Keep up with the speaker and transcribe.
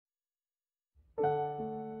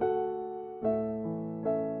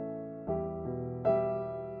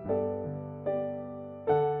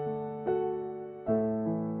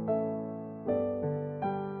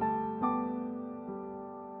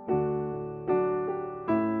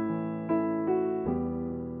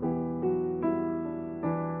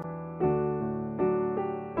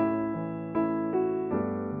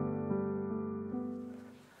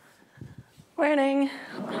morning.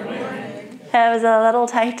 It was a little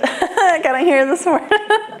tight getting here this morning.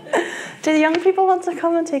 Do the young people want to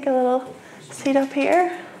come and take a little seat up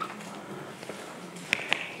here?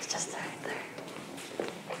 It's just right there.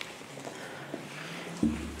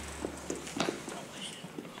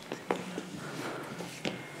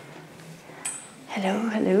 Hello,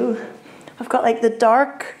 hello. I've got like the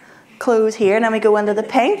dark clothes here and then we go into the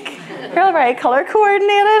pink. You're all very colour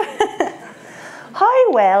coordinated.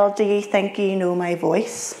 How well do you think you know my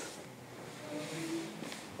voice?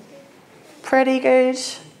 Pretty good.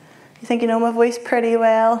 You think you know my voice pretty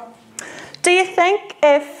well? Do you think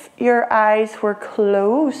if your eyes were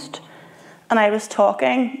closed and I was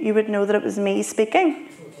talking, you would know that it was me speaking?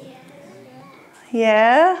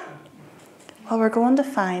 Yeah? Well, we're going to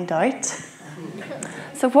find out.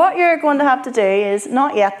 So what you're going to have to do is,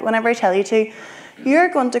 not yet, but whenever I tell you to, you're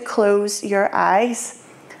going to close your eyes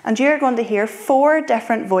and you're going to hear 4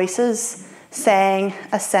 different voices saying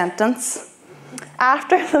a sentence.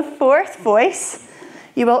 After the 4th voice,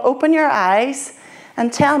 you will open your eyes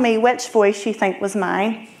and tell me which voice you think was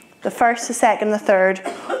mine. The 1st, the 2nd, the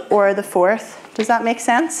 3rd, or the 4th. Does that make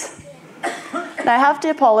sense? Now I have to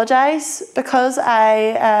apologise because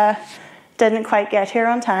I didn't quite get here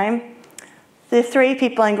on time. The 3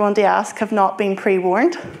 people I'm going to ask have not been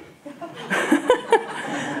pre-warned.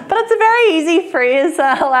 But it's a very easy phrase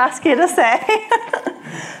I'll ask you to say.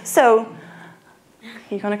 So,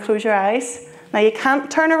 you're going to close your eyes. Now you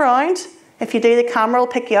can't turn around. If you do, the camera will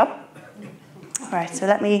pick you up. All right, so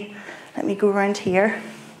let me go around here.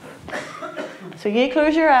 So you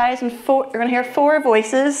close your eyes and you're going to hear 4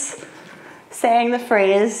 voices saying the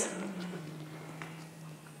phrase.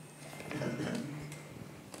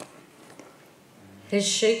 His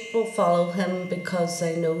sheep will follow him because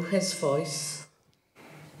they know his voice.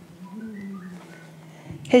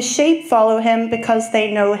 His sheep follow him because they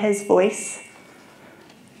know his voice.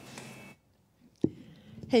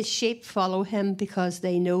 His sheep follow him because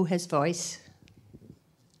they know his voice.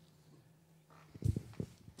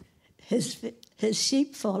 His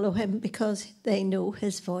sheep follow him because they know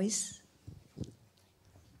his voice.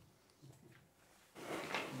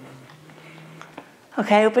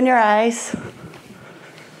 Okay, open your eyes.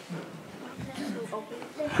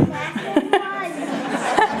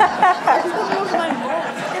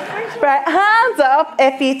 Right, hands up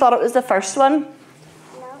if you thought it was the first one.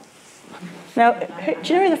 No.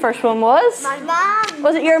 Do you know who the first one was? My mom.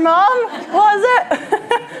 Was it your mom? Was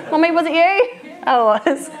it? Mummy, was it you? Oh, it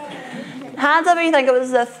was. Hands up if you think it was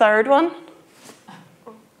the 3rd one.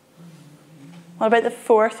 What about the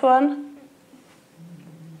 4th one?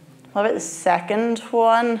 What about the 2nd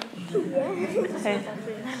one?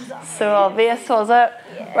 So obvious, was it?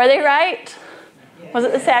 Yeah. Were they right? Was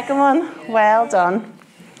it the 2nd one? Well done.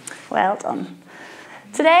 Well done.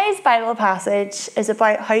 Today's Bible passage is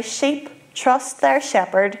about how sheep trust their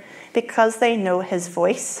shepherd because they know his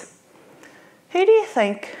voice. Who do you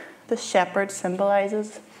think the shepherd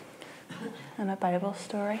symbolises in a Bible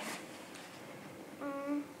story?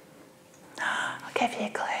 I'll give you a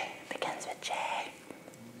clue. It begins with J.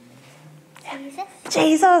 Yeah. Jesus.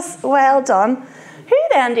 Jesus. Well done. Who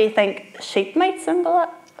then do you think sheep might symbolise?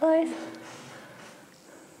 The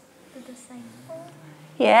disciple.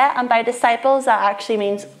 Yeah, and by disciples that actually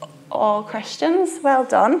means all Christians. Well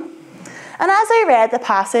done. And as I read the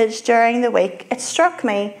passage during the week, it struck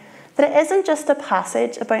me that it isn't just a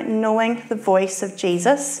passage about knowing the voice of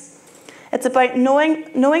Jesus. It's about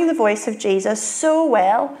knowing the voice of Jesus so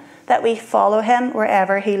well that we follow him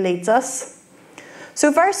wherever he leads us.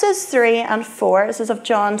 So verses 3 and 4, this is of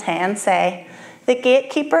John 10, say, "The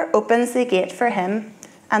gatekeeper opens the gate for him,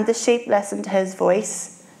 and the sheep listen to his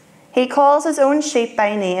voice. He calls his own sheep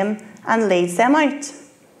by name and leads them out.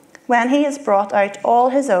 When he has brought out all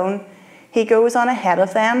his own, he goes on ahead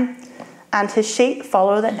of them, and his sheep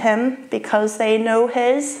follow him because they know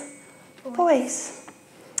his voice."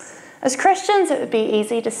 As Christians, it would be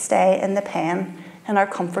easy to stay in the pen, in our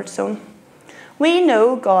comfort zone. We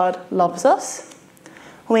know God loves us.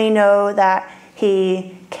 We know that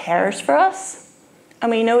he cares for us. And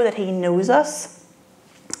we know that he knows us.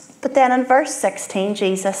 But then in verse 16,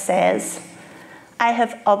 Jesus says, "I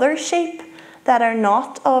have other sheep that are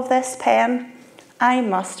not of this pen. I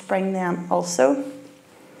must bring them also."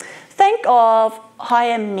 Think of how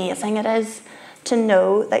amazing it is to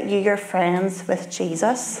know that you're friends with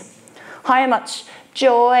Jesus. How much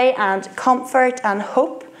joy and comfort and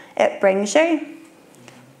hope it brings you.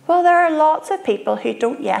 Well, there are lots of people who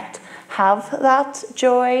don't yet have that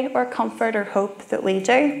joy or comfort or hope that we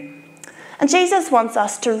do. And Jesus wants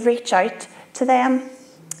us to reach out to them.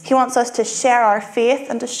 He wants us to share our faith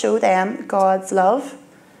and to show them God's love.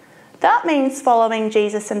 That means following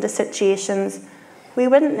Jesus into situations we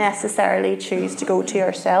wouldn't necessarily choose to go to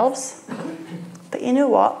ourselves. But you know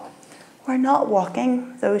what? We're not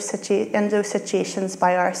walking in those situations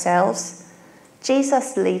by ourselves.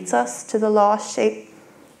 Jesus leads us to the lost sheep,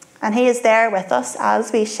 and he is there with us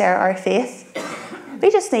as we share our faith. We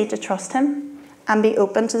just need to trust him and be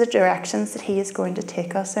open to the directions that he is going to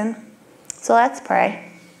take us in. So let's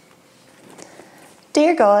pray.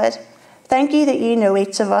 Dear God, thank you that you know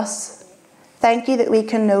each of us. Thank you that we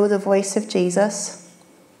can know the voice of Jesus.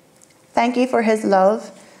 Thank you for his love,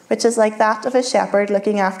 which is like that of a shepherd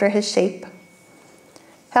looking after his sheep.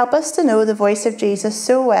 Help us to know the voice of Jesus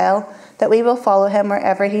so well that we will follow him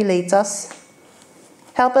wherever he leads us.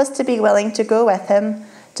 Help us to be willing to go with him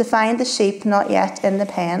to find the sheep not yet in the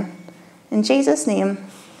pen. In Jesus' name,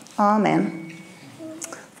 amen.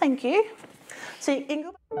 Thank you. So you can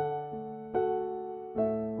go back.